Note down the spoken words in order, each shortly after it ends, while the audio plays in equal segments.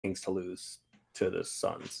Kings to lose to the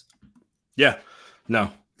Suns. Yeah, no,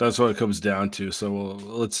 that's what it comes down to. So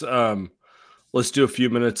let's do a few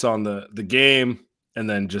minutes on the game, and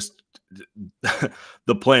then just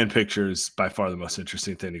the plan picture is by far the most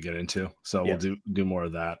interesting thing to get into. So we'll do more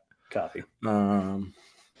of that. Copy.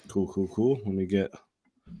 Cool. Let me get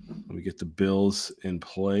the Bills in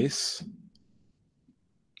place.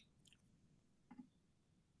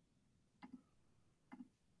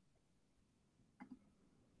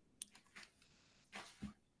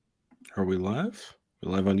 Are we live?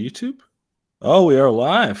 We're live on YouTube? Oh, we are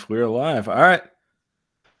live. We are live. All right.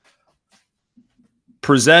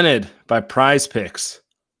 Presented by Prize Picks.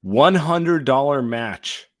 $100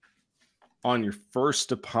 match on your first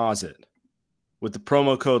deposit with the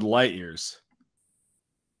promo code LightYears.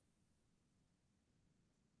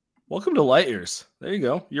 Welcome to LightYears. There you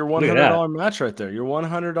go. Your $100 match right there. Your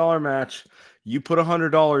 $100 match. You put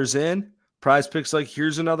 $100 in. Prize Picks like,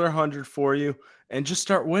 here's another 100 for you, and just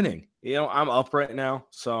start winning. You know, I'm up right now.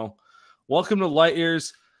 So welcome to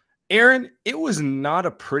LightYears. Aaron, it was not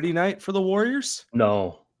a pretty night for the Warriors.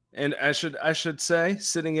 No. And I should say,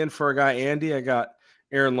 sitting in for a guy, Andy, I got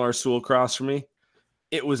Aaron Larsoul across from me.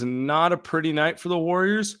 It was not a pretty night for the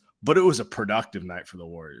Warriors, but it was a productive night for the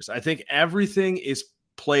Warriors. I think everything is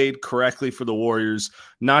played correctly for the Warriors,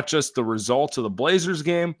 not just the results of the Blazers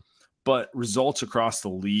game, but results across the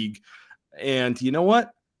league. And you know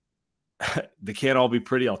what? They can't all be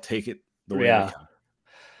pretty. I'll take it the way they come.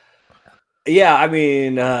 Yeah, I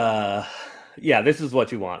mean, this is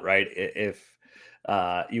what you want, right? If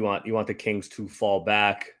you want the Kings to fall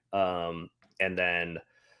back, and then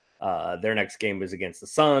their next game is against the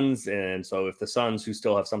Suns, and so if the Suns, who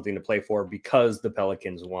still have something to play for because the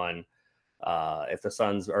Pelicans won, if the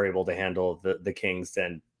Suns are able to handle the Kings,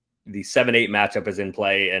 then the 7-8 matchup is in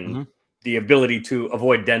play, and the ability to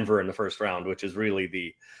avoid Denver in the first round, which is really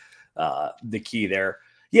the key there.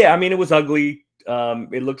 Yeah, I mean, it was ugly.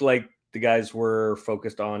 It looked like the guys were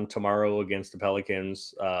focused on tomorrow against the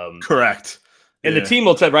Pelicans. Correct. And the team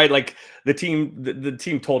will say, right, like the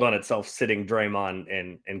team told on itself sitting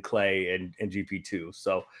Draymond and Clay and GP2.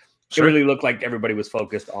 So it really looked like everybody was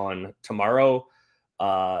focused on tomorrow.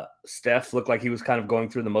 Steph looked like he was kind of going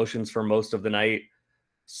through the motions for most of the night.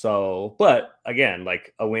 So, but again,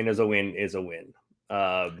 like a win is a win is a win.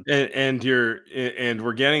 And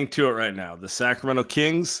we're getting to it right now. The Sacramento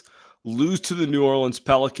Kings lose to the New Orleans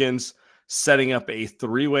Pelicans, setting up a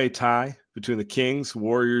 3-way tie between the Kings,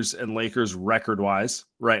 Warriors, and Lakers record-wise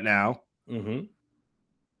right now. Mm-hmm.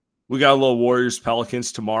 We got a little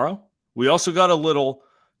Warriors-Pelicans tomorrow. We also got a little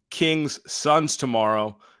Kings-Suns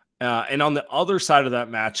tomorrow. And on the other side of that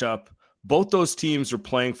matchup, both those teams are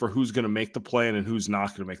playing for who's going to make the play-in and who's not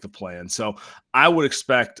going to make the play-in. So I would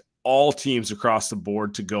expect all teams across the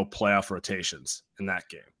board to go playoff rotations in that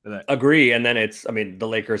game. Agree. And then the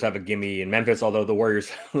Lakers have a gimme in Memphis, although the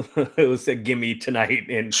Warriors, it was a gimme tonight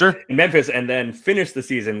in Memphis, and then finish the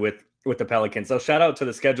season with the Pelicans. So shout out to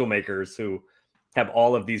the schedule makers who have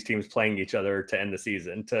all of these teams playing each other to end the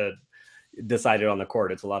season, to decide it on the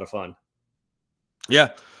court. It's a lot of fun. Yeah.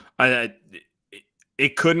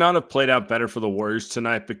 It could not have played out better for the Warriors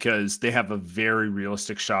tonight because they have a very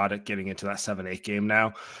realistic shot at getting into that 7-8 game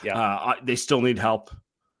now. Yeah. They still need help.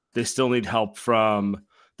 They still need help from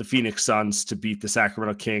the Phoenix Suns to beat the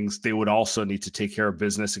Sacramento Kings. They would also need to take care of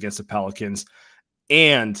business against the Pelicans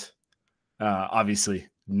and obviously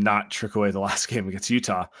not trick away the last game against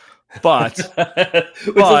Utah. But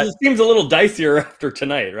it seems a little dicier after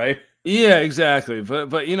tonight, right? Yeah, exactly.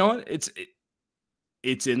 But you know what?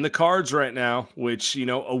 It's in the cards right now, which,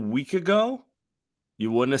 a week ago, you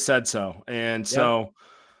wouldn't have said so. And so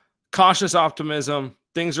cautious optimism,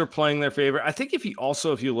 things are playing their favor. I think if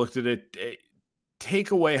you looked at it,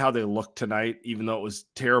 take away how they looked tonight, even though it was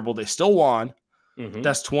terrible, they still won. Mm-hmm.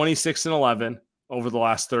 That's 26-11 over the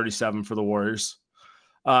last 37 for the Warriors.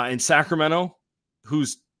 And Sacramento,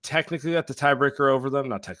 who's technically got the tiebreaker over them,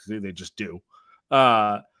 not technically, they just do.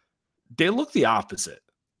 They look the opposite.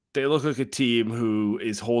 They look like a team who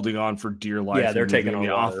is holding on for dear life. Yeah, they're taking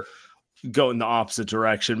on go in the opposite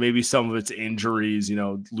direction. Maybe some of it's injuries,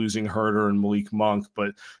 losing Herter and Malik Monk,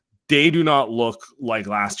 but they do not look like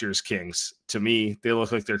last year's Kings. To me, they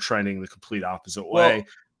look like they're trending the complete opposite way.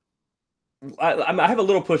 I have a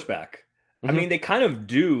little pushback. Mm-hmm. I mean, they kind of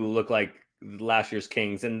do look like last year's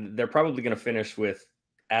Kings, and they're probably going to finish with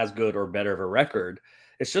as good or better of a record.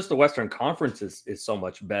 It's just the Western Conference is so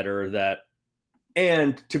much better that.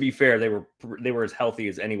 And to be fair, they were as healthy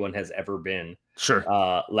as anyone has ever been. Sure.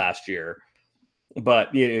 Last year,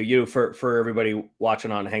 but for everybody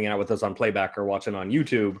hanging out with us on playback or watching on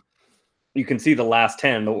YouTube, you can see the last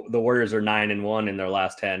 10. The Warriors are 9-1 in their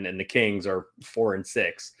last 10, and the Kings are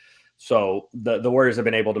 4-6. So the Warriors have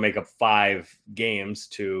been able to make up 5 games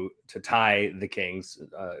to tie the Kings.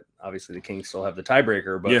 Obviously, the Kings still have the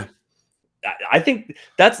tiebreaker, but Yeah. I think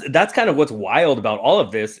that's kind of what's wild about all of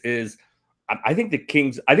this is I think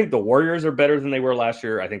the Warriors are better than they were last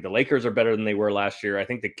year. I think the Lakers are better than they were last year. I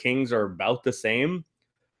think the Kings are about the same,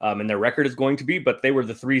 and their record is going to be, but they were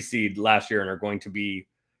the 3 seed last year and are going to be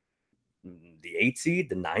the 8 seed,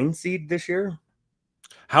 the 9 seed this year.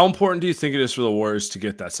 How important do you think it is for the Warriors to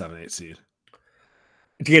get that 7-8 seed?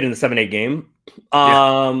 To get in the 7-8 game?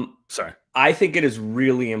 Sorry. I think it is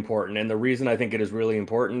really important. And the reason I think it is really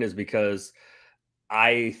important is because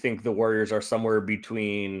I think the Warriors are somewhere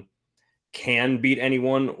between can beat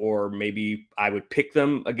anyone, or maybe I would pick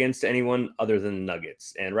them against anyone other than the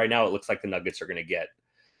Nuggets. And right now it looks like the Nuggets are going to get,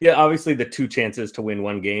 obviously the 2 chances to win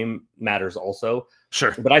one game matters also.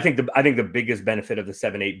 Sure. But I think the biggest benefit of the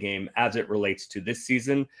 7-8 game as it relates to this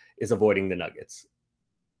season is avoiding the Nuggets.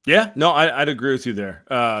 Yeah, no, I'd agree with you there.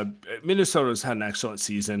 Minnesota's had an excellent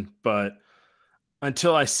season, but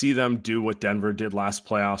until I see them do what Denver did last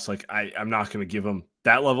playoffs, like I'm not going to give them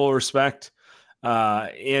that level of respect.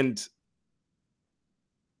 And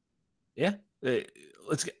yeah,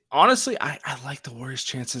 honestly, I like the Warriors'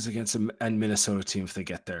 chances against a Minnesota team if they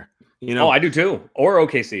get there. Oh, I do too. Or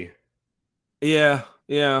OKC. Yeah.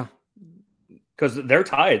 Because they're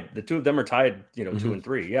tied. The 2 of them are tied, 2 and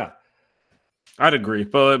 3. Yeah. I'd agree,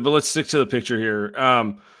 but let's stick to the picture here.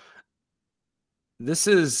 This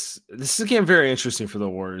is a game very interesting for the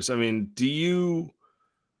Warriors. I mean,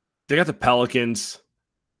 they got the Pelicans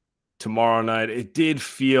tomorrow night. It did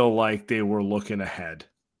feel like they were looking ahead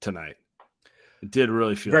tonight. It did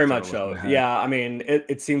really feel very much so. Yeah, I mean,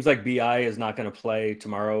 it seems like BI is not going to play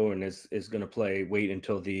tomorrow and is going to wait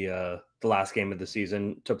until the last game of the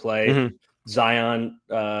season to play. Mm-hmm. Zion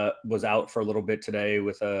was out for a little bit today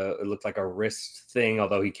with it looked like a wrist thing,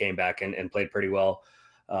 although he came back and played pretty well.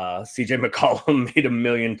 CJ McCollum made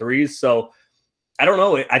 1,000,000 threes. So I don't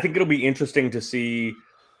know. I think it'll be interesting to see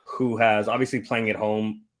who has, obviously playing at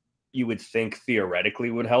home, you would think theoretically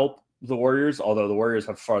would help the Warriors, although the Warriors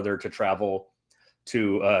have farther to travel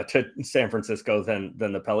to San Francisco than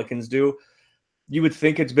the Pelicans do. You would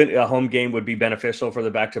think a home game would be beneficial for the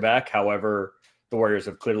back-to-back. However, the Warriors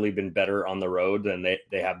have clearly been better on the road than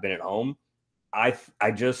they have been at home.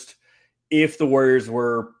 If the Warriors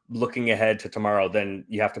were looking ahead to tomorrow, then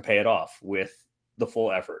you have to pay it off with the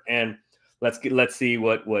full effort. And let's see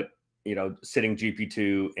what sitting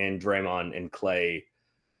GP2 and Draymond and Clay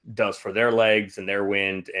does for their legs and their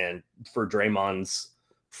wind and for Draymond's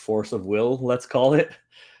force of will, let's call it.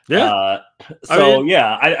 Yeah.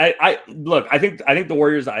 I look, I think the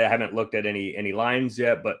Warriors, I haven't looked at any lines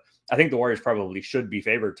yet, but I think the Warriors probably should be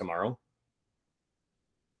favored tomorrow.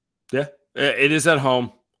 Yeah, it is at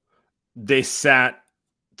home. They sat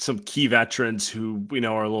some key veterans who we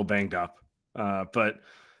know are a little banged up. But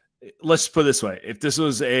let's put it this way. If this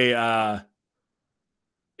was if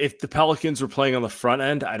the Pelicans were playing on the front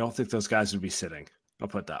end, I don't think those guys would be sitting. I'll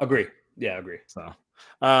put that. Agree. Yeah, agree. So,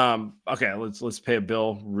 okay, let's pay a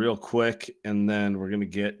bill real quick, and then we're gonna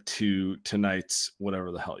get to tonight's,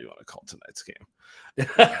 whatever the hell you want to call tonight's game.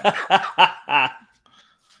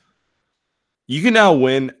 You can now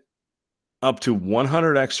win up to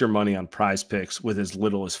 100 extra money on Prize Picks with as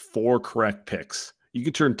little as 4 correct picks. You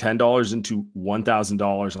can turn $10 into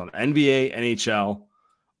 $1,000 on NBA, NHL,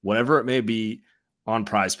 whatever it may be, on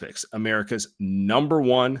Prize Picks, America's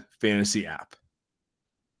 #1 fantasy app.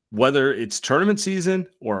 Whether it's tournament season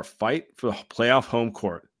or a fight for the playoff home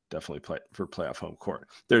court, definitely play for playoff home court.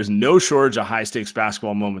 There's no shortage of high-stakes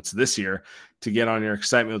basketball moments this year to get on your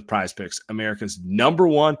excitement with Prize Picks, America's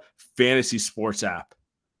 #1 fantasy sports app.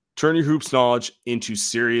 Turn your hoops knowledge into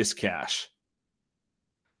serious cash.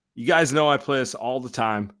 You guys know I play this all the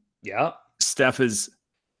time. Yeah. Steph has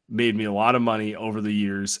made me a lot of money over the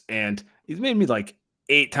years, and he's made me like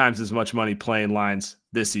 8 times as much money playing lines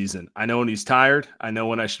this season. I know when he's tired. I know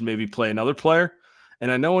when I should maybe play another player.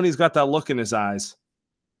 And I know when he's got that look in his eyes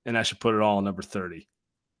and I should put it all on number 30.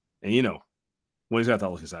 And when he's got that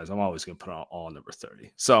look in his eyes, I'm always going to put it all on number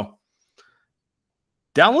 30. So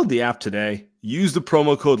download the app today. Use the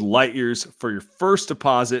promo code LIGHTYEARS for your first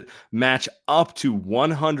deposit. Match up to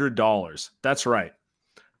 $100. That's right.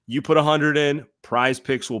 You put 100 in, Prize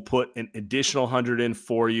Picks will put an additional 100 in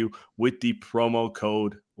for you with the promo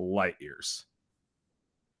code LIGHTYEARS.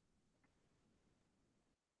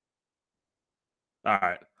 All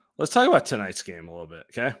right. Let's talk about tonight's game a little bit,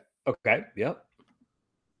 okay? Okay, yep.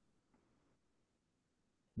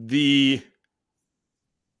 The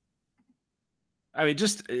I mean,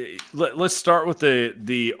 just let's start with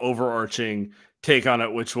the overarching take on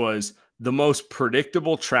it, which was the most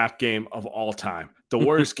predictable trap game of all time. The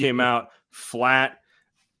Warriors came out flat.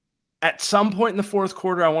 At some point in the fourth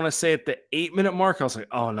quarter, I want to say at the 8-minute mark, I was like,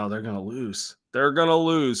 oh no, they're going to lose. They're going to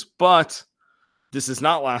lose. But this is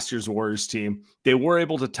not last year's Warriors team. They were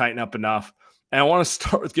able to tighten up enough. And I want to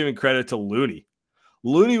start with giving credit to Looney.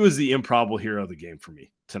 Looney was the improbable hero of the game for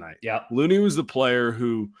me tonight. Yeah. Looney was the player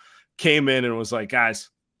who came in and was like, guys,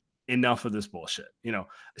 enough of this bullshit. You know,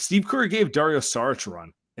 Steve Kerr gave Dario Saric a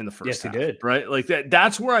run in the first half. Yes, he did. Right? Like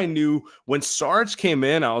that's where I knew when Saric came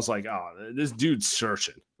in, I was like, oh, this dude's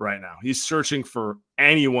searching right now. He's searching for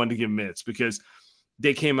anyone to give minutes because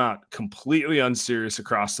they came out completely unserious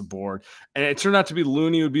across the board. And it turned out to be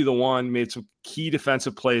Looney would be the one, made some key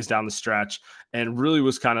defensive plays down the stretch, and really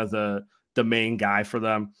was kind of the main guy for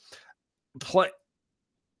them.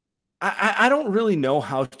 I don't really know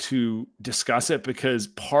how to discuss it because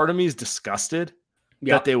part of me is disgusted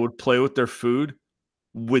that they would play with their food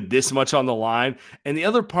with this much on the line. And the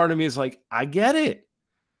other part of me is like, I get it.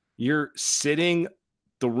 You're sitting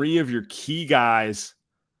 3 of your key guys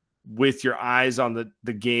with your eyes on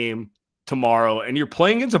the game tomorrow, and you're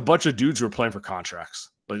playing against a bunch of dudes who are playing for contracts.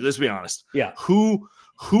 Like, let's be honest. Yeah. Who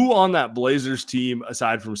on that Blazers team,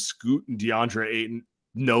 aside from Scoot and DeAndre Ayton,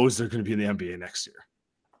 knows they're going to be in the NBA next year?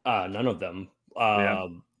 None of them.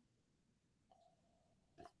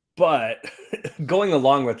 But going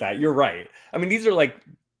along with that, you're right. I mean, these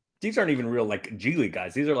aren't even real like G League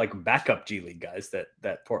guys. These are like backup G League guys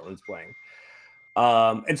that Portland's playing.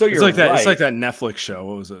 And so you're like that. Right. It's like that Netflix show.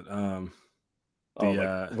 What was it?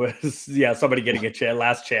 Somebody getting a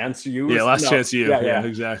last chance. Chance you. Yeah,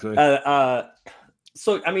 exactly.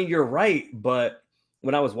 So I mean, you're right, but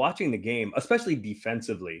when I was watching the game, especially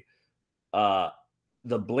defensively,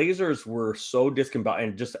 the Blazers were so discombobulated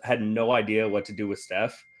and just had no idea what to do with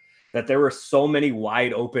Steph that there were so many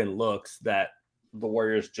wide open looks that the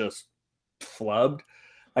Warriors just flubbed.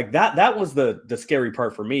 Like that was the scary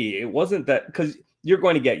part for me. It wasn't that, because you're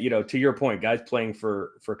going to get, to your point, guys playing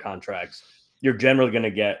for contracts, you're generally going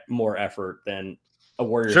to get more effort than a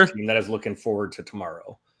Warriors team that is looking forward to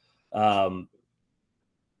tomorrow.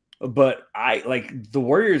 But the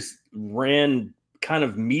Warriors ran kind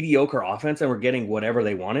of mediocre offense and were getting whatever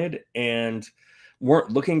they wanted and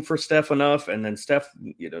weren't looking for Steph enough. And then Steph,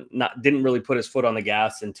 didn't really put his foot on the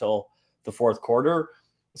gas until the fourth quarter.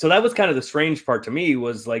 So that was kind of the strange part to me,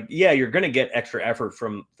 was like, yeah, you're going to get extra effort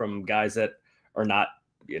from guys that are not,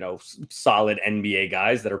 solid NBA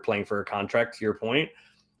guys that are playing for a contract, to your point.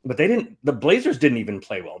 But the Blazers didn't even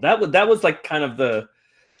play well. That was like kind of the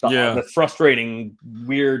frustrating,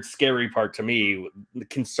 weird, scary part to me.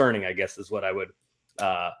 Concerning, I guess, is what I would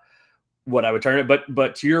turn it.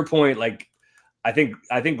 But to your point, like, I think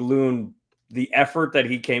Loon, the effort that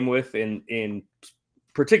he came with in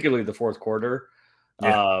particularly the fourth quarter,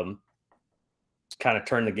 kind of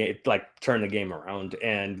turned the game around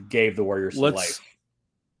and gave the Warriors some life.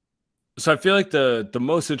 So I feel like the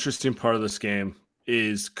most interesting part of this game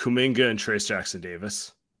is Kuminga and Trayce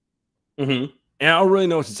Jackson-Davis. Mm-hmm. And I don't really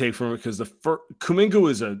know what to take from it because Kuminga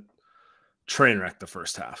was a train wreck the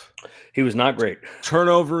first half. He was not great.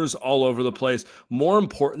 Turnovers all over the place. More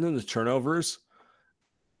important than the turnovers,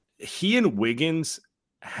 he and Wiggins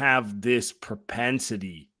have this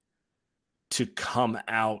propensity to come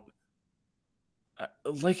out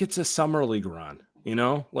like it's a summer league run,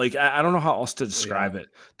 Like, I don't know how else to describe it.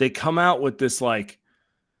 They come out with this, like,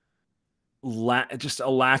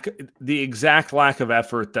 the exact lack of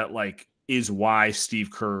effort that, like, is why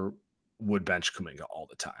Steve Kerr would bench Kuminga all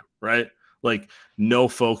the time, right? Like, no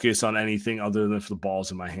focus on anything other than if the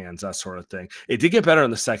ball's in my hands, that sort of thing. It did get better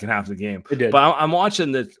in the second half of the game. It did. But I'm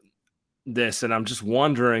watching this, and I'm just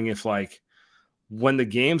wondering if, like, when the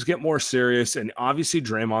games get more serious, and obviously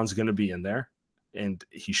Draymond's going to be in there, and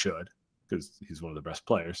he should, because he's one of the best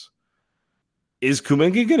players. Is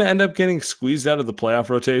Kuminga going to end up getting squeezed out of the playoff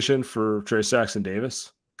rotation for Trayce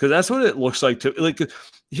Jackson-Davis? Because that's what it looks like.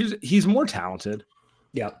 He's more talented.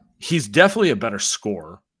 Yeah. He's definitely a better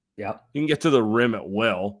scorer. Yeah. You can get to the rim at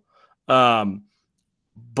will. But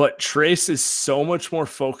Trayce is so much more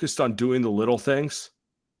focused on doing the little things.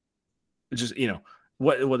 It's just,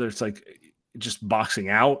 whether it's like just boxing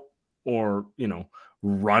out or,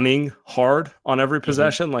 running hard on every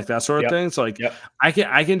possession, like that sort of thing. It's like, I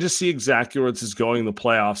can just see exactly where this is going in the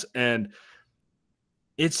playoffs. And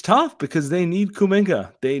it's tough because they need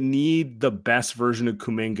Kuminga. They need the best version of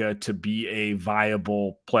Kuminga to be a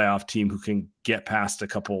viable playoff team who can get past a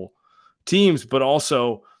couple teams, but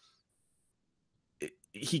also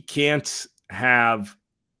they can't have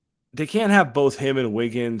both him and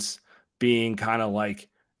Wiggins being kind of like,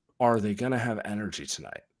 are they going to have energy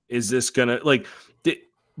tonight? Is this going to like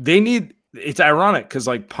they need? It's ironic because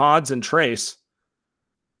like Pods and Trace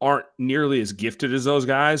aren't nearly as gifted as those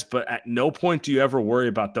guys, but at no point do you ever worry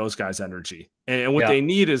about those guys' energy. And what they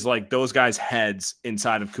need is like those guys' heads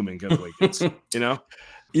inside of Kuminga and Wiggins, you know?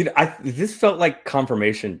 This felt like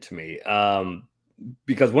confirmation to me,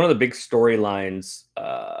 because one of the big storylines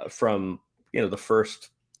from the first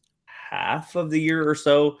half of the year or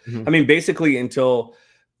so, I mean, basically until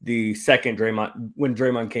the second when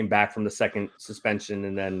Draymond came back from the second suspension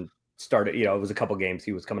and then started, it was a couple games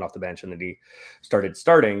he was coming off the bench and then he started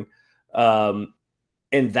starting, and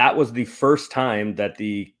that was the first time that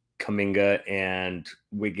the Kuminga and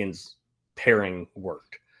Wiggins pairing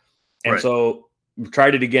worked. And so we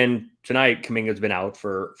tried it again tonight. Kuminga's been out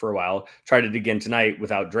for a while. Tried it again tonight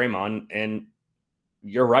without Draymond, and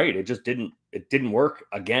you're right, it didn't work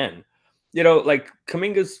again. Like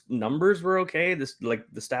Kuminga's numbers were okay. The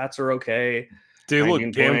stats are okay. They look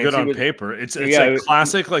damn good on paper. It's like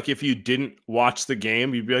classic. Like if you didn't watch the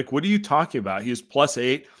game, you'd be like, "What are you talking about?" He was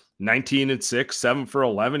 +8, 19 and 6, 7 for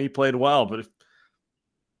 11. He played well, but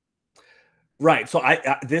right. So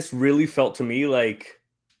this really felt to me like,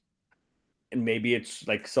 and maybe it's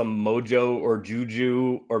like some mojo or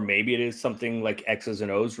juju, or maybe it is something like X's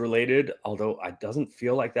and O's related. Although it doesn't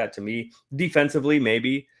feel like that to me. Defensively,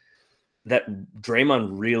 maybe that Draymond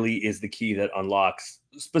really is the key that unlocks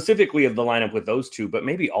specifically of the lineup with those two, but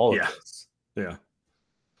maybe all of this. Yeah.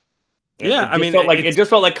 It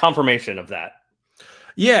just felt like confirmation of that.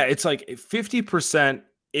 Yeah. It's like 50%.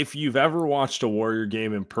 If you've ever watched a Warrior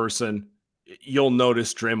game in person, you'll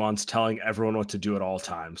notice Draymond's telling everyone what to do at all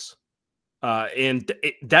times. And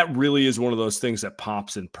that really is one of those things that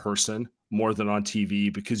pops in person more than on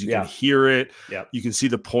TV because you can hear it. Yeah. You can see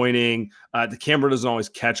the pointing. The camera doesn't always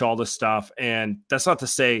catch all this stuff. And that's not to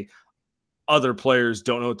say other players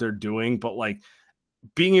don't know what they're doing, but like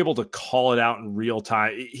being able to call it out in real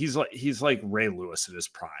time, he's like Ray Lewis in his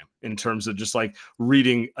prime in terms of just like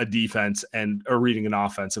reading a defense or reading an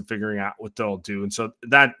offense and figuring out what they'll do. And so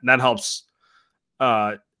that helps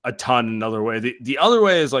a ton another way. The other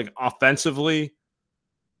way is like offensively,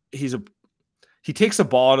 he takes the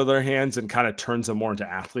ball out of their hands and kind of turns them more into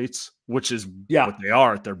athletes, which is what they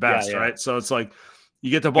are at their best, right? So it's like you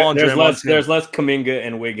get the ball in there's less Kuminga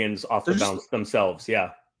and Wiggins off the bounce themselves. Yeah.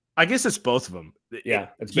 I guess it's both of them. Yeah.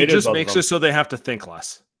 He just makes it so they have to think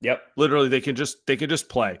less. Yep. Literally they can just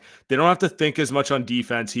play. They don't have to think as much on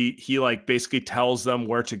defense. He like basically tells them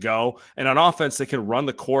where to go. And on offense, they can run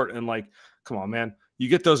the court and like, come on, man. You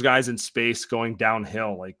get those guys in space going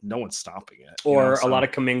downhill, like no one's stopping it. Or a lot of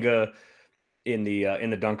Kuminga in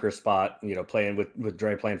the dunker spot, playing with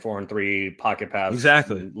Dre playing 4-on-3, pocket pass,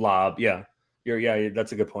 exactly, lob. Yeah,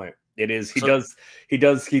 that's a good point. It is. He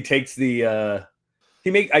takes the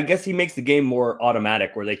I guess he makes the game more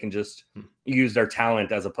automatic, where they can just use their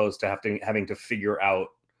talent as opposed to having to figure out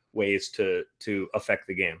ways to affect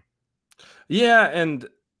the game. Yeah, and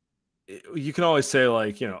you can always say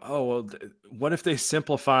like, oh, well, what if they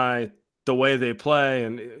simplify the way they play?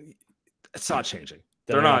 And it's not changing.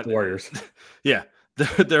 They're not Warriors. Yeah,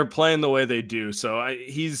 they're playing the way they do. So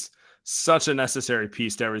he's such a necessary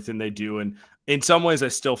piece to everything they do. And in some ways, I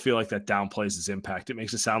still feel like that downplays his impact. It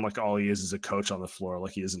makes it sound like all he is a coach on the floor,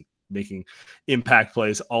 like he isn't making impact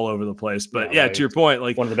plays all over the place. But to your point,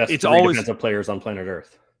 like one of the best defensive players on planet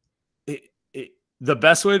Earth. The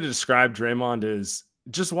best way to describe Draymond is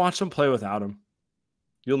just watch him play without him.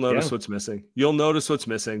 You'll notice what's missing. You'll notice what's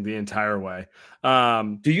missing the entire way.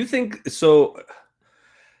 Do you think so?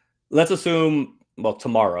 Let's assume,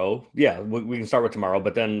 tomorrow. Yeah, we can start with tomorrow,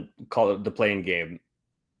 but then call it the playing game.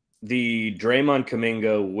 The Draymond,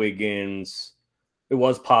 Kuminga, Wiggins, it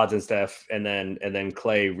was Pods and Steph, and then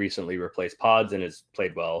Clay recently replaced Pods and has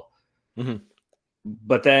played well. Mm-hmm.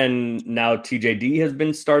 But then now TJD has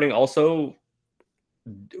been starting also.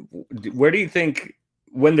 Where do you think,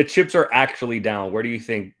 when the chips are actually down, where do you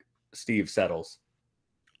think Steve settles?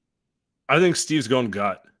 I think Steve's going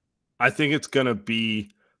gut. I think it's going to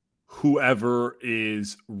be whoever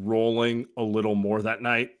is rolling a little more that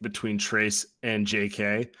night between Trace and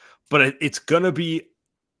JK. But it's going to be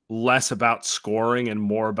less about scoring and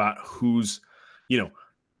more about who's,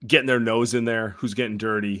 getting their nose in there, who's getting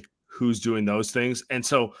dirty, who's doing those things. And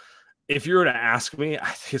so if you were to ask me, I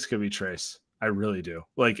think it's going to be Trace. I really do.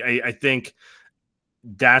 Like, I think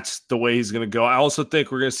that's the way he's going to go. I also think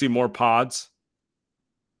we're going to see more Pods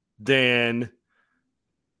than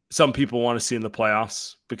some people want to see in the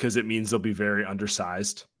playoffs because it means they'll be very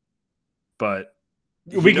undersized. But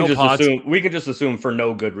we can just assume for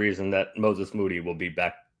no good reason that Moses Moody will be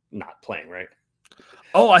back not playing, right?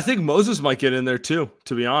 Oh, I think Moses might get in there too,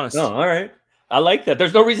 to be honest. Oh, all right. I like that.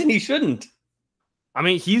 There's no reason he shouldn't. I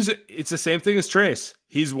mean, it's the same thing as Trace.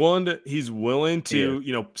 He's willing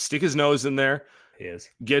to, stick his nose in there, He is.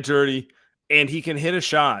 get dirty, and he can hit a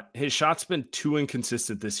shot. His shot's been too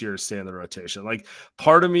inconsistent this year to stay in the rotation. Like,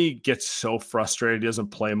 part of me gets so frustrated he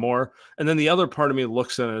doesn't play more. And then the other part of me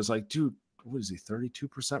looks at it and is like, dude, what is he,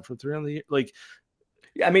 32% from 3 on the year? Like,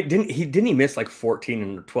 yeah, I mean, didn't he miss like 14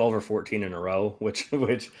 and 12 or 14 in a row? Which I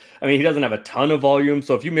mean, he doesn't have a ton of volume.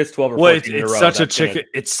 So if you miss 12 or 14 in a row,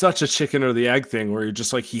 it's such a chicken or the egg thing where you're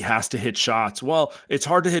just like, he has to hit shots. Well, it's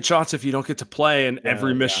hard to hit shots if you don't get to play, and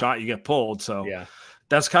every missed shot you get pulled. So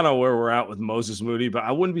that's kind of where we're at with Moses Moody. But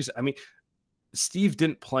I wouldn't be. I mean, Steve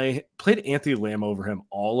played Anthony Lamb over him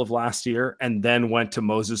all of last year, and then went to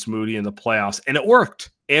Moses Moody in the playoffs, and it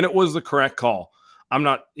worked, and it was the correct call. I'm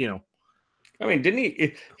not, I mean,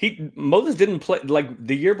 didn't Moses didn't play like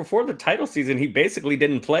the year before the title season. He basically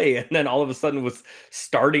didn't play, and then all of a sudden was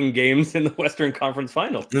starting games in the Western Conference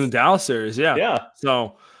Finals in the Dallas series. Yeah.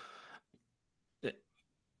 So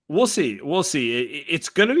we'll see. It's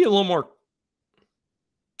going to be a little more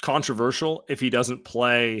controversial if he doesn't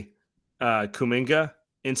play Kuminga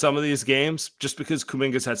in some of these games, just because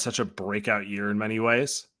Kuminga's had such a breakout year in many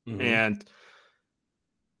ways, and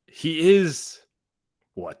he is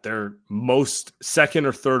their second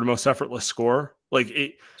or third most effortless scorer.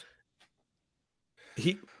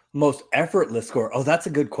 Most effortless scorer. Oh, that's a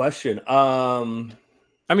good question.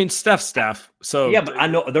 I mean, Steph. So yeah, but I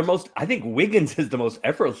know I think Wiggins is the most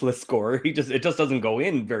effortless scorer. It just doesn't go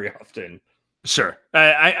in very often. Sure.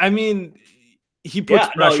 I mean, he puts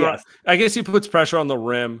pressure. I guess he puts pressure on the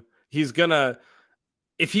rim. He's gonna,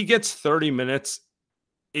 if he gets 30 minutes,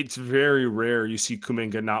 it's very rare you see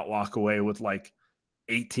Kuminga not walk away with like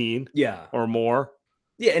 18 or more.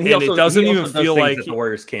 Yeah, and it doesn't even feel like the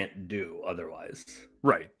Warriors can't do otherwise.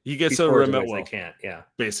 Right. He gets to the rim at will. They can't,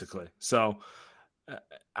 basically. So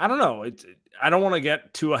I don't know. I don't want to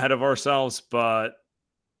get too ahead of ourselves, but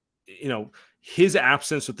his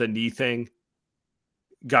absence with the knee thing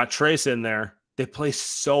got Trace in there. They play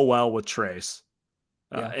so well with Trace.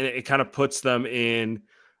 And it kind of puts them in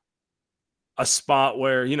a spot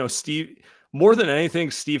where, Steve, more than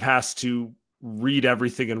anything, Steve has to read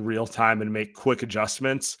everything in real time and make quick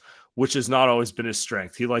adjustments, which has not always been his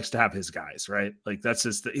strength. He likes to have his guys, right? Like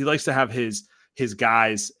he likes to have his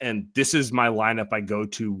guys, and this is my lineup I go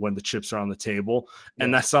to when the chips are on the table.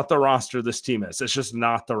 And that's not the roster this team is. It's just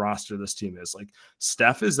not the roster this team is. Like,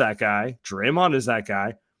 Steph is that guy. Draymond is that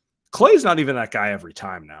guy. Clay's not even that guy every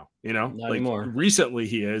time now, Not anymore. Recently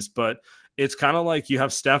he is, but it's kind of like you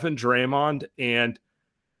have Steph and Draymond, and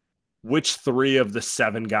which 3 of the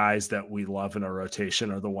 7 guys that we love in our rotation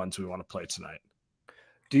are the ones we want to play tonight?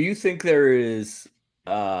 Do you think there is,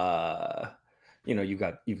 you've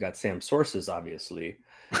got Sam Sources, obviously.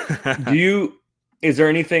 Is there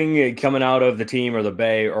anything coming out of the team or the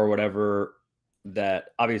Bay or whatever that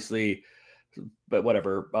obviously, but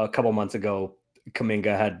whatever, a couple months ago,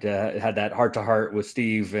 Kuminga had that heart-to-heart with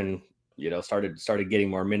Steve, and started getting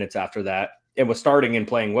more minutes after that. It was starting and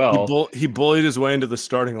playing well. He bullied his way into the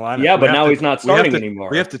starting lineup. Yeah, but now he's not starting anymore.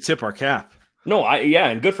 We have to tip our cap. No,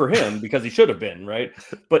 and good for him because he should have been, right?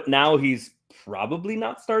 But now he's probably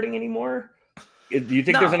not starting anymore. Do you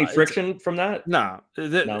think there's any friction from that? No.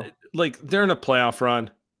 Like, they're in a playoff run.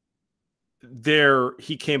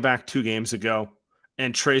 He came back 2 games ago,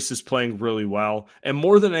 and Trace is playing really well. And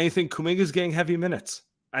more than anything, Kuminga's getting heavy minutes.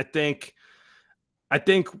 I think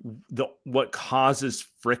what caused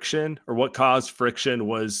friction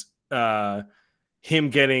was him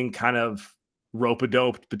getting kind of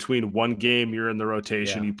rope-a-doped between one game you're in the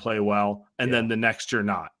rotation, you play well, and then the next you're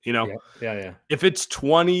not. If it's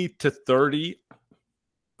 20 to 30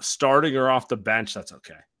 starting or off the bench, that's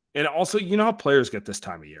okay. And also, how players get this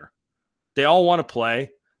time of year. They all want to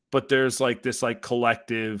play, but there's like this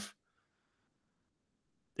collective.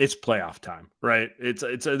 It's playoff time, right?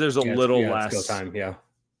 There's a little less it's go time,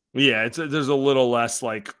 there's a little less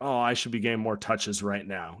like, oh, I should be getting more touches right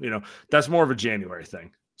now. That's more of a January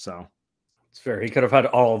thing. So it's fair. He could have had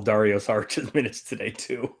all of Dario Saric's minutes today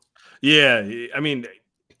too. Yeah, I mean,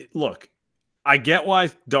 look, I get why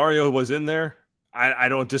Dario was in there. I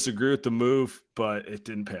don't disagree with the move, but it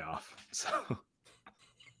didn't pay off. So,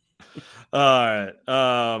 all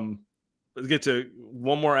right. Let's get to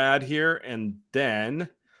one more ad here, and then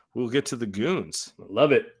we'll get to the Goons.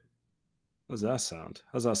 Love it. How does that sound?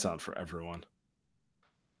 How's that sound for everyone?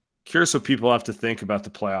 Curious what people have to think about the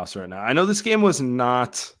playoffs right now. I know this game was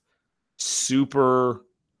not super,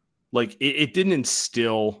 like, it didn't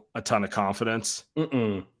instill a ton of confidence.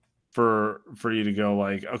 for you to go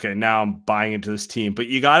like, okay, now I'm buying into this team. But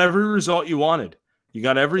you got every result you wanted. You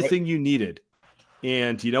got everything you needed.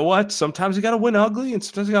 And you know what? Sometimes you got to win ugly, and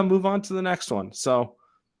sometimes you got to move on to the next one. So,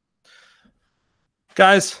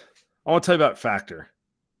 guys, I want to tell you about Factor.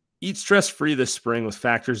 Eat stress-free this spring with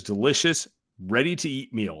Factor's delicious,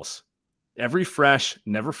 ready-to-eat meals. Every fresh,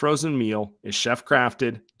 never frozen meal is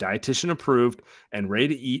chef-crafted, dietitian approved, and ready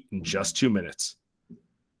to eat in just 2 minutes.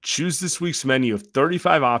 Choose this week's menu of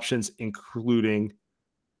 35 options, including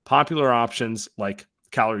popular options like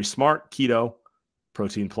Calorie Smart, Keto,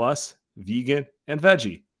 Protein Plus, Vegan, and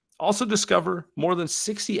Veggie. Also discover more than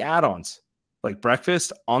 60 add-ons like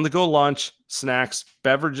breakfast, on-the-go lunch, snacks,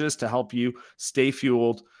 beverages to help you stay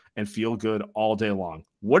fueled and feel good all day long.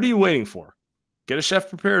 What are you waiting for? Get a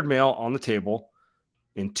chef-prepared meal on the table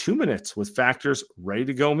in 2 minutes with Factor's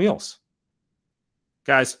ready-to-go meals.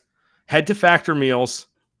 Guys, head to Factor Meals.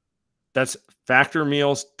 That's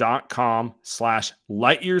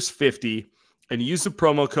factormeals.com/lightyears50 and use the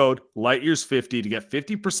promo code lightyears50 to get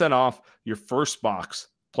 50% off your first box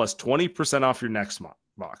plus 20% off your next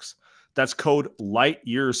box. That's code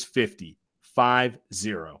lightyears50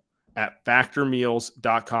 at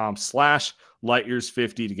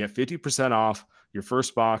factormeals.com/lightyears50 to get 50% off your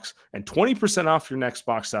first box and 20% off your next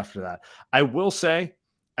box after that. I will say,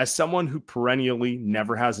 as someone who perennially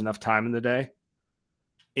never has enough time in the day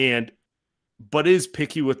but is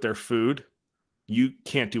picky with their food, you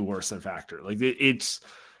can't do worse than Factor. Like, it's,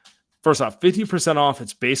 first off, 50% off.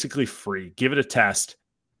 It's basically free. Give it a test.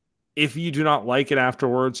 If you do not like it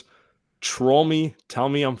afterwards, troll me. Tell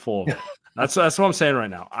me I'm full of it. That's what I'm saying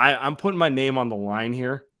right now. I'm putting my name on the line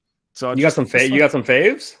here. So you got some faves. You got some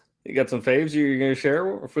faves. You got some faves you're going to share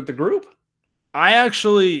with the group. I'm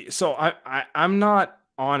not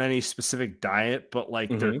on any specific diet, but like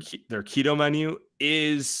their keto menu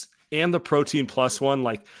is, and the Protein Plus one,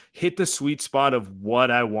 like, hit the sweet spot of what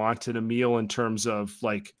I want in a meal in terms of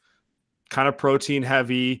like kind of protein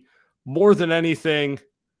heavy, more than anything,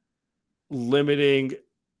 limiting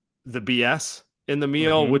the BS in the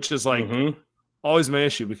meal, which is like always my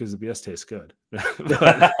issue because the BS tastes good.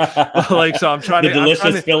 but like, so I'm trying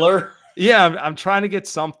delicious filler. Yeah, I'm trying to get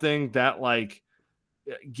something that like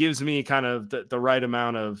gives me kind of the right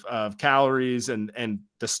amount of calories and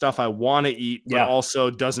the stuff I want to eat, but also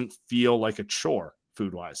doesn't feel like a chore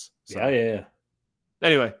food wise. So, yeah.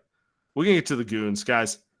 Anyway, we can get to the goons,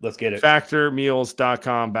 guys. Let's get it.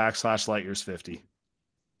 Factormeals.com/lightyears50.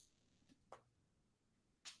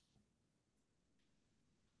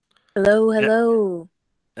 Hello.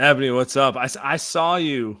 Ebony, what's up? I saw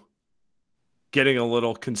you getting a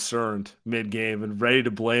little concerned mid-game and ready to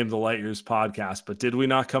blame the Light Years podcast, but did we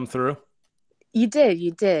not come through? You did.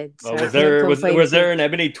 So was there an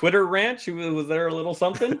Ebony Twitter rant? Was there a little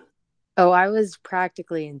something? Oh, I was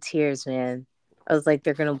practically in tears, man. I was like,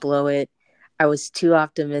 they're gonna blow it. I was too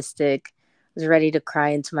optimistic. I was ready to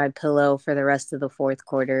cry into my pillow for the rest of the fourth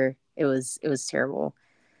quarter. It was terrible.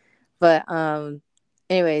 But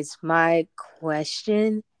anyways, my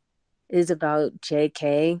question is about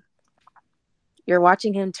JK. You're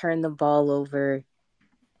watching him turn the ball over,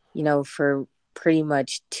 for pretty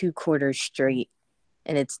much 2 quarters straight.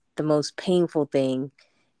 And it's the most painful thing.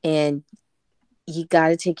 And you got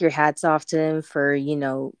to take your hats off to him for,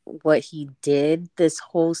 what he did this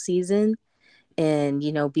whole season and,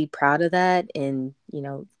 be proud of that and,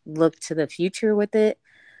 look to the future with it.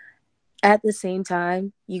 At the same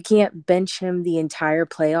time, you can't bench him the entire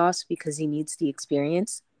playoffs because he needs the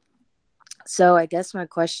experience. So I guess my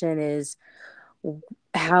question is,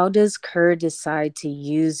 how does Kerr decide to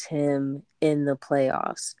use him in the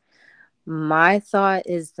playoffs? My thought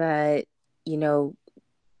is that,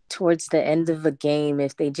 towards the end of a game,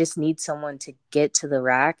 if they just need someone to get to the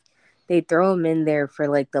rack, they throw him in there for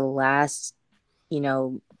like the last,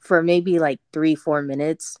 for maybe like 3-4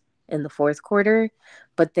 minutes in the fourth quarter,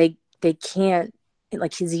 but they can't,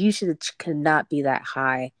 like, his usage could not be that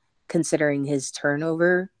high considering his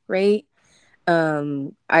turnover rate.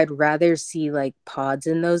 I'd rather see like pods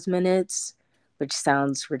in those minutes, which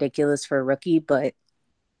sounds ridiculous for a rookie, but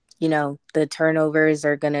the turnovers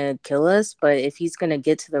are going to kill us. But if he's going to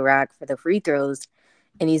get to the rack for the free throws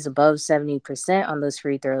and he's above 70% on those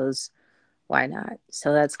free throws, why not?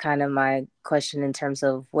 So that's kind of my question in terms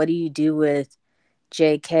of what do you do with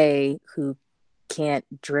JK who can't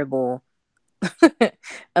dribble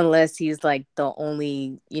unless he's like the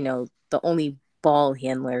only ball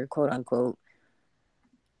handler, quote unquote.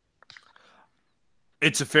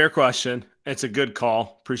 It's a fair question. It's a good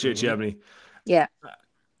call. Appreciate you, Ebony. Yeah.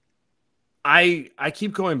 I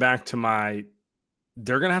keep going back to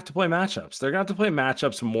they're going to have to play matchups. They're going to have to play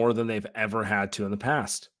matchups more than they've ever had to in the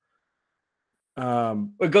past.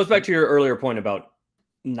 It goes back to your earlier point about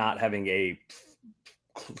not having a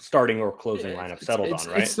starting or closing lineup settled on,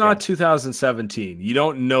 right? It's not 2017. You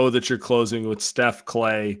don't know that you're closing with Steph,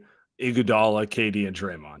 Clay, Iguodala, KD, and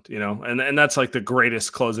Draymond, and that's like the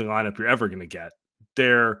greatest closing lineup you're ever going to get.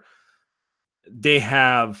 They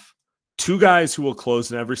have 2 guys who will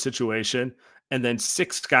close in every situation, and then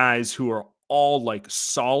 6 guys who are all like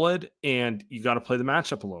solid, and you got to play the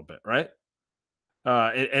matchup a little bit, right?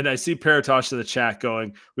 And I see Paratosh in the chat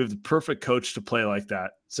going, "We have the perfect coach to play like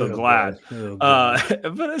that." So glad.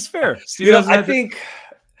 But it's fair. Steve hasn't had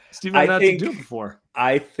to do it before.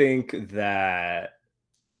 I think that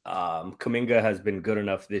Kuminga has been good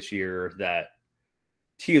enough this year that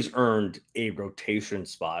he has earned a rotation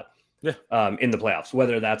spot in the playoffs,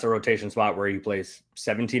 whether that's a rotation spot where he plays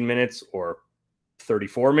 17 minutes or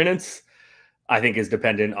 34 minutes. I think is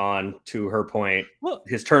dependent on, to her point,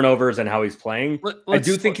 his turnovers and how he's playing. I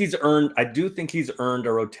do think he's earned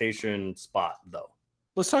a rotation spot, though.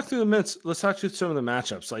 Let's talk through the minutes. Let's talk through some of the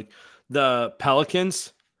matchups. Like the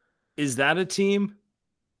Pelicans, is that a team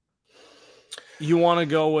you want to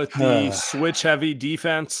go with the switch-heavy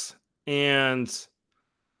defense and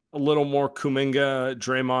a little more Kuminga,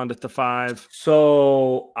 Draymond at the 5?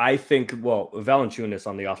 So I think, Valanciunas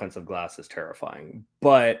on the offensive glass is terrifying,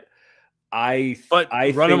 but I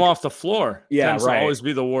run him off the floor. Yeah, tends to always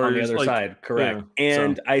be the Warriors on the other side, correct.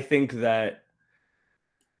 And I think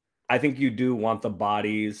you do want the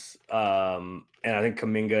bodies, and I think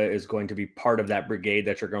Kuminga is going to be part of that brigade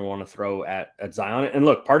that you're going to want to throw at Zion. And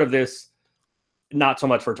look, part of this, not so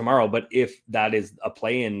much for tomorrow, but if that is a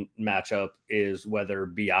play-in matchup, is whether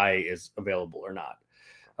BI is available or not.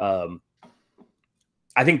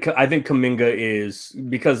 I think Kuminga is,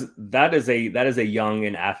 because that is a young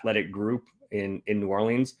and athletic group in New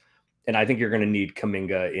Orleans, and I think you're going to need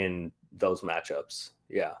Kuminga in those matchups.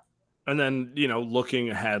 Yeah. And then, looking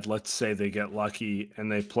ahead, let's say they get lucky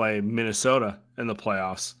and they play Minnesota in the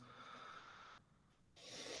playoffs.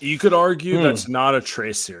 You could argue that's not a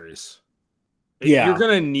Trace series. Yeah. You're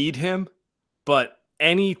going to need him, but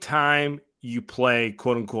anytime you play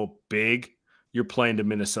quote unquote big, you're playing to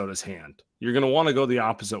Minnesota's hand. You're going to want to go the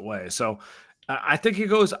opposite way. So I think it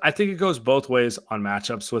goes both ways on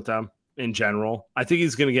matchups with them in general. I think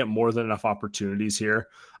he's going to get more than enough opportunities here.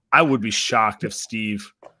 I would be shocked if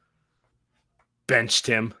Steve benched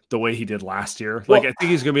him the way he did last year. I think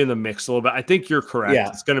he's going to be in the mix a little bit. I think you're correct. Yeah.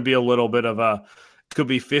 It's going to be a little bit of could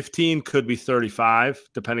be 15, could be 35,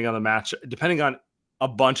 depending on the match, depending on a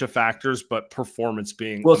bunch of factors, but performance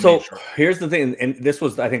being so here's the thing. And this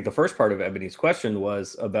was, I think, the first part of Ebony's question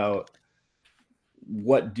was about,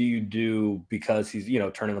 what do you do, because he's,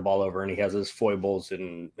 turning the ball over and he has his foibles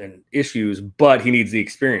and issues, but he needs the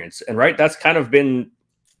experience. And that's been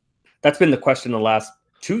the question the last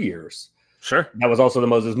 2 years. Sure. That was also the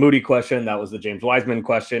Moses Moody question. That was the James Wiseman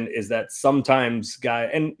question, is that sometimes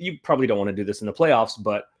and you probably don't want to do this in the playoffs,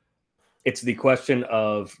 but it's the question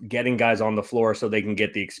of getting guys on the floor so they can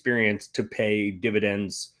get the experience to pay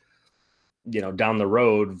dividends, down the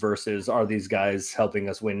road, versus are these guys helping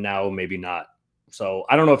us win now? Maybe not. So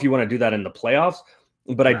I don't know if you want to do that in the playoffs,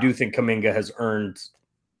 but I do think Kuminga has earned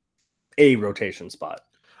a rotation spot.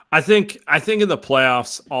 I think in the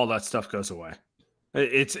playoffs, all that stuff goes away.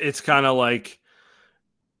 It's kind of like,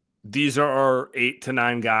 these are our 8 to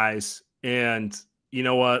 9 guys. And you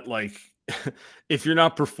know what? Like, if you're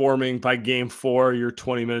not performing by game 4, you're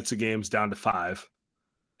 20 minutes of games down to 5.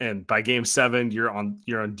 And by game 7, you're on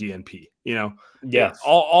DNP, Yeah.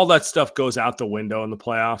 All that stuff goes out the window in the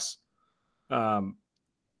playoffs.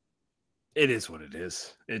 It is what it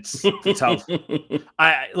is. It's how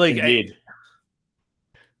Indeed.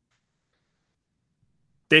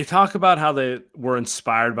 They talk about how they were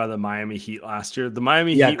inspired by the Miami Heat last year. The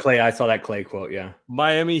Miami Heat, Clay. I saw that Clay quote. Yeah.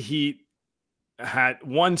 Miami Heat had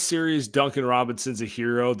one series, Duncan Robinson's a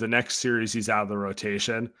hero. The next series, he's out of the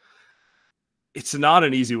rotation. It's not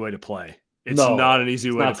an easy way to play. It's not an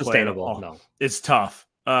easy way to play. Sustainable. No, it's tough.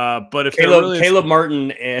 But if Caleb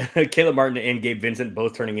Martin and Gabe Vincent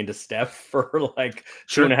both turning into Steph for like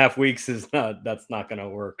 2.5 weeks that's not going to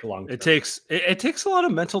work long term. It takes a lot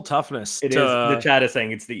of mental toughness. The chat is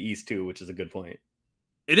saying it's the East too, which is a good point.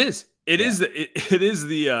 It is. It is the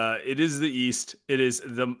East. It is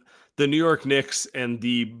the New York Knicks and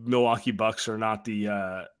the Milwaukee Bucks are not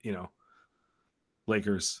the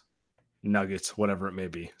Lakers, Nuggets, whatever it may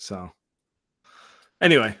be. So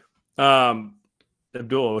anyway,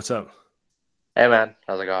 Abdul, what's up? Hey man,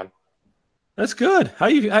 how's it going? That's good. How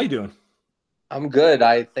you doing? I'm good.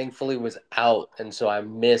 I thankfully was out, and so I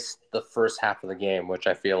missed the first half of the game, which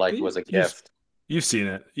I feel like was a gift. You've seen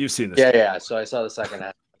it. You've seen this. Yeah. So I saw the second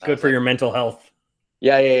half. Good for your mental health.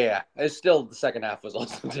 Yeah. It's still, the second half was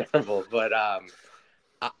also terrible, but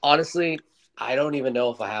honestly, I don't even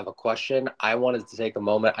know if I have a question. I wanted to take a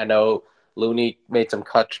moment. I know Looney made some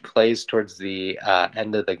clutch plays towards the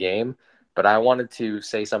end of the game, but I wanted to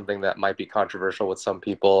say something that might be controversial with some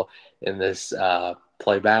people in this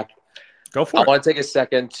playback. Go for I it. want to take a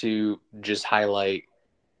second to just highlight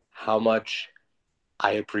how much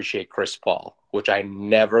I appreciate Chris Paul, which I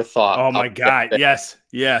never thought. Oh my God.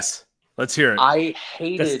 Yes. Let's hear it. I The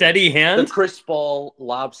hated steady the hand. Chris Paul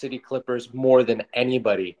Lob City Clippers more than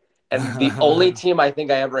anybody. And the only team I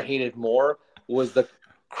think I ever hated more was the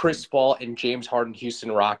Chris Paul and James Harden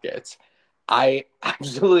Houston Rockets. I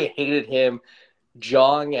absolutely hated him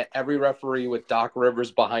jawing at every referee with Doc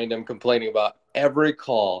Rivers behind him, complaining about every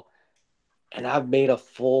call. And I've made a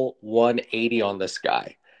full 180 on this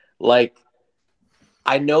guy. Like,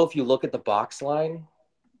 I know if you look at the box line,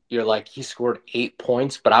 you're like, he scored 8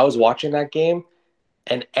 points, but I was watching that game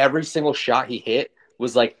and every single shot he hit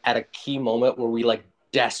was like at a key moment where we like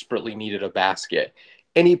desperately needed a basket.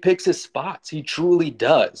 And he picks his spots. He truly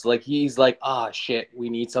does. Like, he's like, shit, we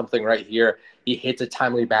need something right here. He hits a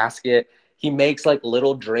timely basket. He makes like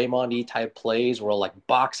little Draymond-y type plays where he'll like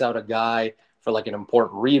box out a guy for like an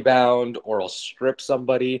important rebound or he'll strip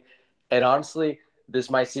somebody. And honestly, this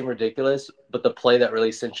might seem ridiculous, but the play that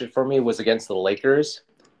really cinched it for me was against the Lakers.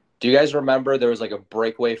 Do you guys remember there was like a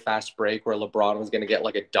breakaway fast break where LeBron was going to get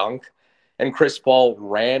like a dunk and Chris Paul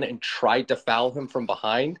ran and tried to foul him from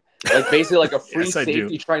behind? Like basically like a free Yes,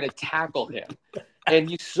 safety trying to tackle him. And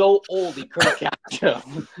he's so old he couldn't catch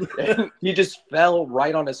him. And he just fell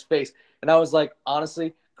right on his face. And I was like,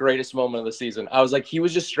 honestly, greatest moment of the season. I was like, he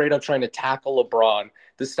was just straight up trying to tackle LeBron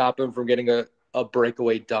to stop him from getting a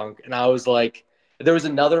breakaway dunk. And I was like, there was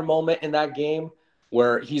another moment in that game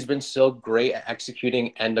where he's been so great at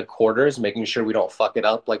executing end of quarters, making sure we don't fuck it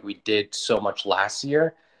up like we did so much last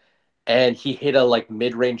year. And he hit a like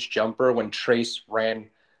mid-range jumper when Trace ran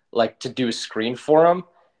like to do a screen for him.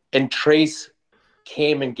 And Trace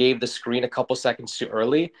came and gave the screen a couple seconds too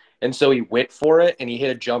early. And so he went for it and he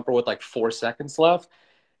hit a jumper with like 4 seconds left.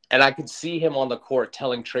 And I could see him on the court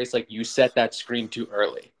telling Trace, like, you set that screen too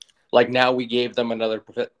early. Like, now we gave them another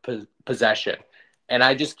possession. And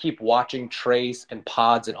I just keep watching Trace and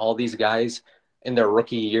Pods and all these guys in their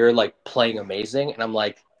rookie year, like, playing amazing. And I'm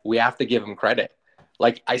like, we have to give him credit.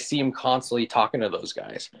 Like, I see him constantly talking to those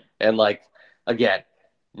guys. And, like, again,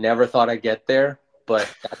 never thought I'd get there,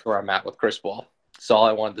 but that's where I'm at with Chris Paul. That's all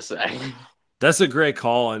I wanted to say. That's a great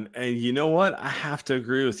call. And you know what? I have to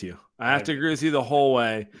agree with you. I have to agree with you the whole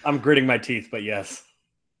way. I'm gritting my teeth, but yes.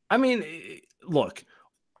 I mean, look,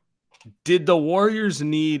 did the Warriors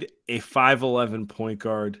need a 5'11" point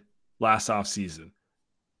guard last offseason?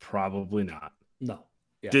 Probably not. No.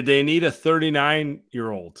 Yeah. Did they need a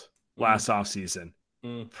 39-year-old last offseason?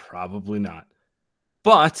 Probably not.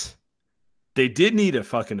 But they did need a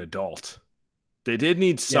fucking adult. They did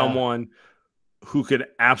need someone who could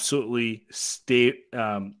absolutely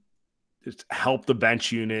help the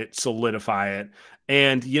bench unit, solidify it.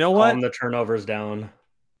 And you know what? Calm the turnovers down.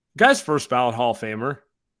 Guy's first ballot Hall of Famer.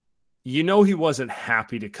 You know he wasn't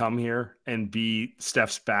happy to come here and be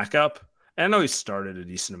Steph's backup. And I know he started a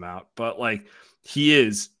decent amount, but like he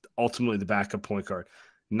is ultimately the backup point guard.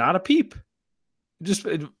 Not a peep. Just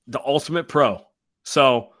the ultimate pro.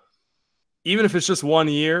 So even if it's just 1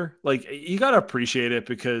 year, like you got to appreciate it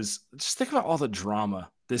because just think about all the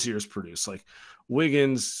drama this year's produced. Like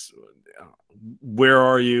Wiggins, where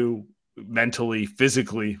are you mentally,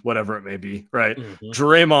 physically, whatever it may be, right?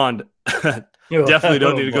 Draymond, definitely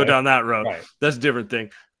don't need to go down that road. Right. That's a different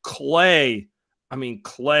thing. Clay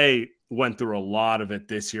went through a lot of it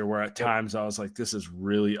this year where at times I was like, this is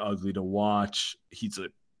really ugly to watch. He's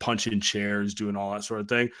like punching chairs, doing all that sort of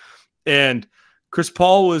thing. And Chris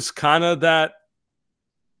Paul was kind of the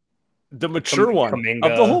mature one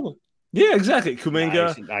Kuminga. Of the whole. Yeah, exactly.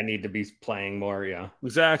 Kuminga. I need to be playing more. Yeah,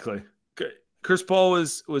 exactly. Chris Paul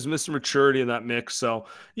was Mr. Maturity in that mix. So,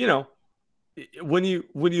 you know, when you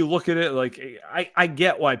look at it, like I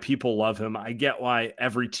get why people love him. I get why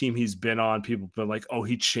every team he's been on, people have been like, oh,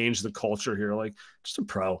 he changed the culture here. Like just a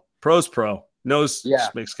pro. Pro's pro. Knows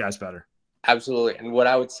just makes guys better. Absolutely. And what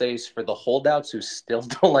I would say is for the holdouts who still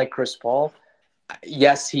don't like Chris Paul,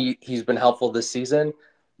 yes, he's been helpful this season,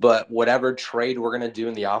 but whatever trade we're going to do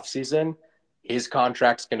in the offseason, his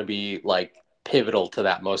contract's going to be like pivotal to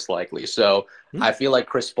that most likely. So I feel like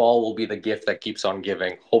Chris Paul will be the gift that keeps on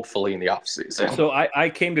giving, hopefully in the offseason. So I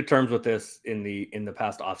came to terms with this in the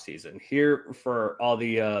past offseason. Here for all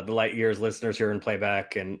the light years listeners here in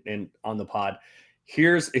playback and on the pod,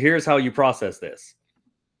 here's how you process this.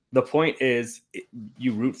 The point is,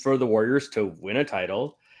 you root for the Warriors to win a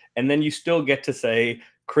title, and then you still get to say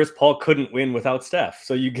Chris Paul couldn't win without Steph.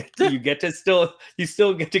 So you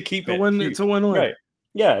still get to keep it. It's a win-win. Right.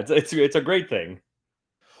 Yeah, it's a great thing.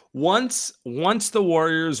 Once the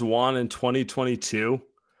Warriors won in 2022,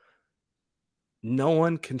 no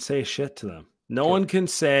one can say shit to them. No one can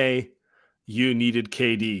say you needed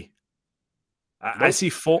KD. I see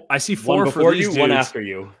four one before for these you, dudes. one after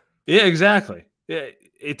you. Yeah, exactly.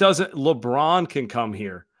 It doesn't. LeBron can come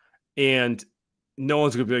here, and no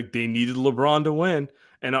one's gonna be like they needed LeBron to win.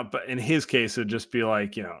 And but in his case, it'd just be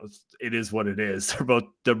like, it is what it is.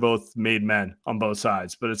 They're both made men on both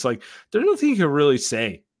sides. But it's like there's nothing you can really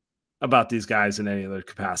say about these guys in any other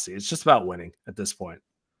capacity. It's just about winning at this point.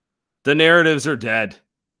 The narratives are dead.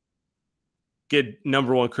 Get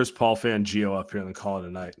number one Chris Paul fan Gio up here and then call it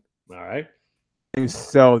a night. All right. I'm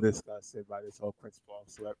so disgusted by this whole Chris Paul.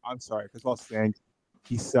 So I'm sorry, Chris Paul stinks.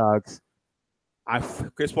 He sucks.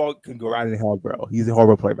 Chris Paul can go right in hell, bro. He's a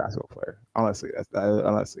horrible basketball player. Honestly,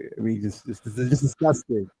 honestly. I mean, just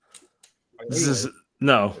disgusting. This is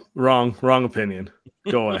wrong opinion.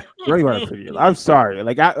 Go away. Really my opinion. I'm sorry.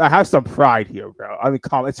 Like I have some pride here, bro. I mean,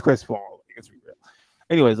 it's Chris Paul. Like, it's real.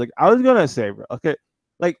 Anyways, like I was gonna say, bro. Okay,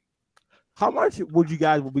 like how much would you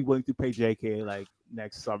guys be willing to pay JK like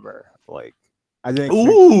next summer? Like, I think.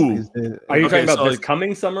 Ooh. Are you talking about this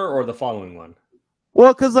coming summer or the following one?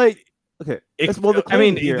 Well, because like. Okay.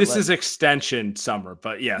 This is extension summer,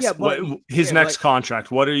 but yes. Yeah, but, his next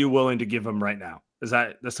contract, what are you willing to give him right now?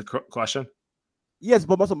 That's the question? Yes,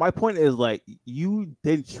 but also my point is like you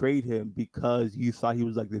didn't trade him because you thought he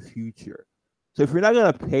was like the future. So if you're not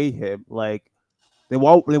gonna pay him, like then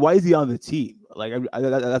why is he on the team? Like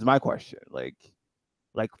that's my question. Like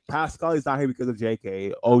Pascal is not here because of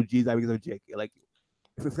JK. OG is not because of JK. Like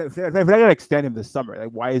if they're not gonna extend him this summer,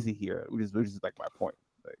 like why is he here? Which is like my point.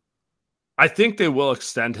 I think they will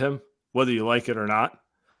extend him, whether you like it or not.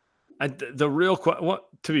 The real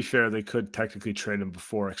to be fair, they could technically trade him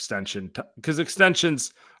before extension because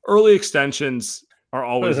early extensions are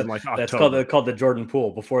always in like October. That's called the Jordan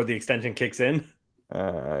Poole before the extension kicks in.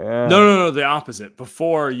 Yeah. No, the opposite.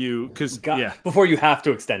 Before you have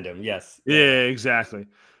to extend him. Yes. Yeah, exactly.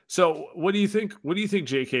 So what do you think? What do you think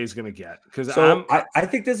JK is going to get? Because I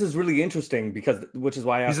think this is really interesting which is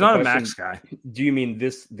why I asked he's not a max guy. Do you mean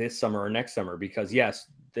this summer or next summer? Because yes,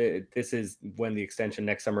 this is when the extension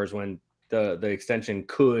next summer is when the extension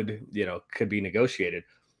could be negotiated.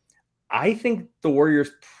 I think the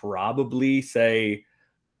Warriors probably say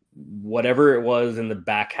whatever it was in the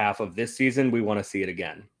back half of this season, we want to see it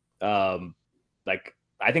again. Like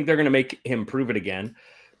I think they're going to make him prove it again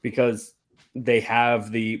because they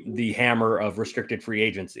have the hammer of restricted free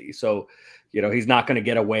agency. So, he's not going to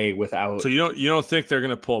get away without. So you don't think they're going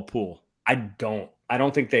to pull a Poole? I don't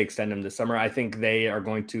think they extend him this summer. I think they are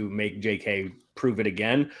going to make JK prove it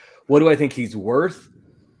again. What do I think he's worth?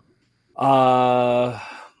 I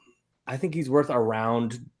think he's worth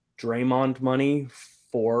around Draymond money,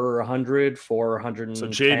 400, 410. So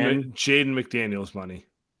Jaden McDaniels money.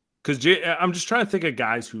 Because I'm just trying to think of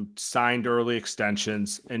guys who signed early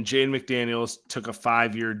extensions, and Jaden McDaniels took a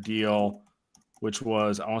 5-year deal, which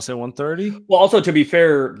was, I want to say 130. Well, also to be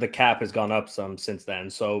fair, the cap has gone up some since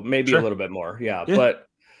then, so maybe a little bit more. Yeah. But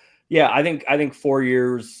yeah, I think 4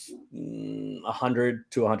 years,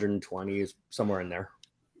 100 to 120 is somewhere in there.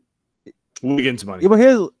 Wiggins money. Yeah, but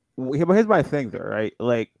here's my thing, though, right?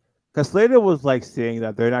 Like, because Slater was like saying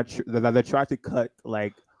that they're trying to cut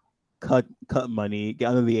money, get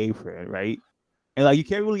under the apron, right? And like you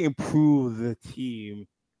can't really improve the team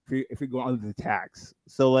if you go under the tax.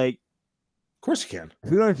 So like, of course you can.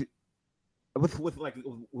 If you don't with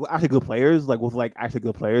actually good players, like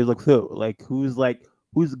who? Like who's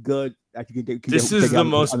good that you can get? This is the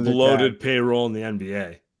most bloated payroll in the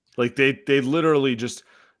NBA. Like they literally just.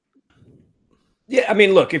 Yeah, I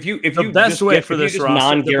mean, look, if you best way for this roster,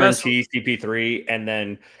 non-guarantee CP3 and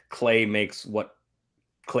then Clay makes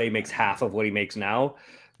half of what he makes now,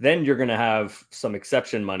 then you're going to have some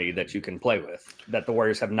exception money that you can play with that the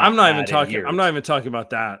Warriors have not. I'm not even talking about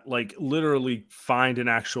that. Like literally find an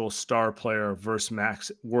actual star player worth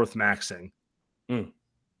maxing.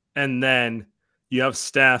 And then you have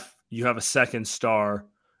Steph, you have a second star,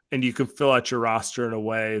 and you can fill out your roster in a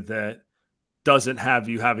way that doesn't have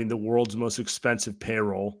you having the world's most expensive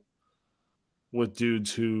payroll with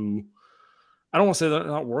dudes who I don't want to say they're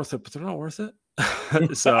not worth it, but they're not worth it.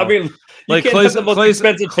 So I mean, you like can't Clay's, have the most Clay's,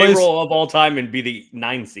 expensive Clay's, payroll of all time and be the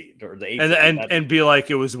 9 seed or the 8 seed. and be like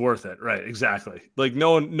it was worth it, right? Exactly. Like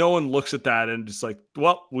no one looks at that and just like,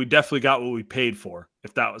 well, we definitely got what we paid for.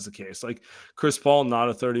 If that was the case, like Chris Paul, not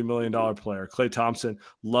a $30 million player. Klay Thompson,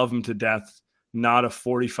 love him to death, not a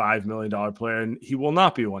 $45 million player, and he will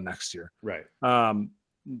not be one next year. Right.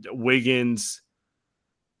 Wiggins,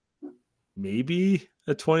 maybe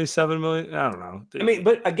a 27 million. I don't know. I mean,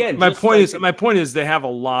 but again, my point is they have a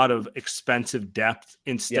lot of expensive depth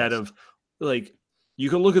instead Yes. of like you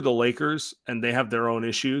can look at the Lakers and they have their own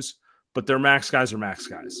issues, but their max guys are max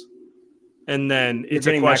guys. And then You're it's a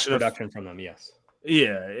getting question max of production from them. Yes.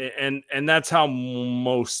 yeah, and that's how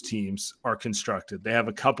most teams are constructed. They have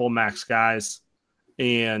a couple max guys,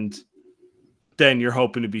 and then you're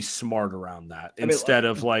hoping to be smart around that instead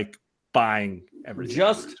of like buying everything.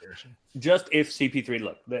 Just if CP3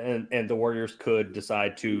 look and the Warriors could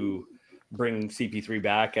decide to bring CP3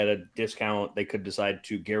 back at a discount, they could decide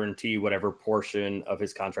to guarantee whatever portion of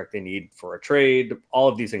his contract they need for a trade. All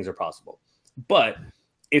of these things are possible. But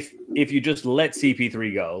if you just let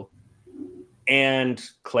CP3 go and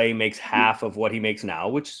Clay makes half of what he makes now,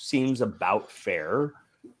 which seems about fair,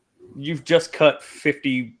 you've just cut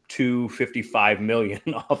 55 million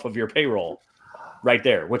off of your payroll right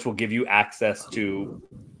there, which will give you access to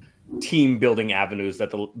team building avenues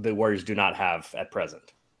that the Warriors do not have at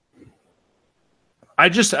present. I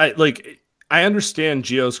understand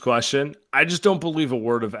Gio's question. I just don't believe a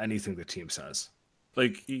word of anything the team says.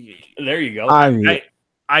 Like, there you go. I mean,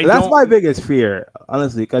 that's my biggest fear,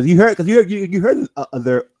 honestly, because you heard the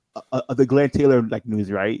Glenn Taylor like news,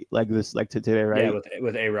 right? Like this, like today, right? Yeah,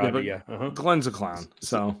 with A-Rod, yeah. Glenn's a clown,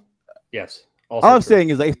 so yes. All I'm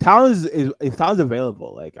saying is, like, if Towns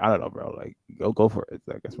available, like, I don't know, bro, like, go for it.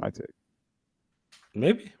 Like, that's my take.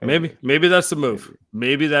 Maybe that's the move.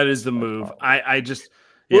 Maybe that is the move. I just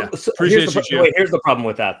appreciate you. Here's the problem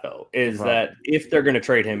with that though, is that if they're going to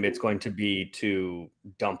trade him, it's going to be to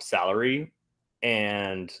dump salary,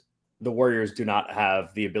 and the Warriors do not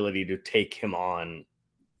have the ability to take him on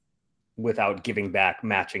without giving back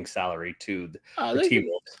matching salary to the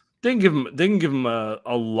T-Wolves. They can give him a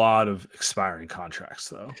lot of expiring contracts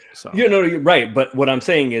though. So you're right. But what I'm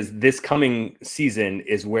saying is this coming season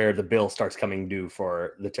is where the bill starts coming due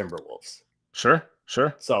for the Timberwolves. Sure.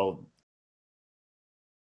 So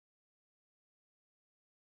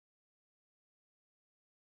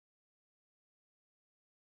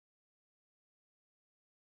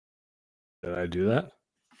did I do that?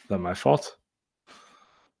 Is that my fault?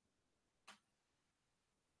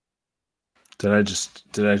 Did I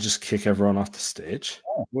just kick everyone off the stage?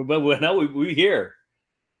 Oh, we here.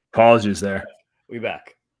 Apologies there. We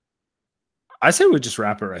back. I say we just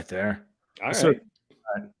wrap it right there. All right.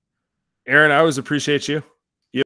 Aaron, I always appreciate you.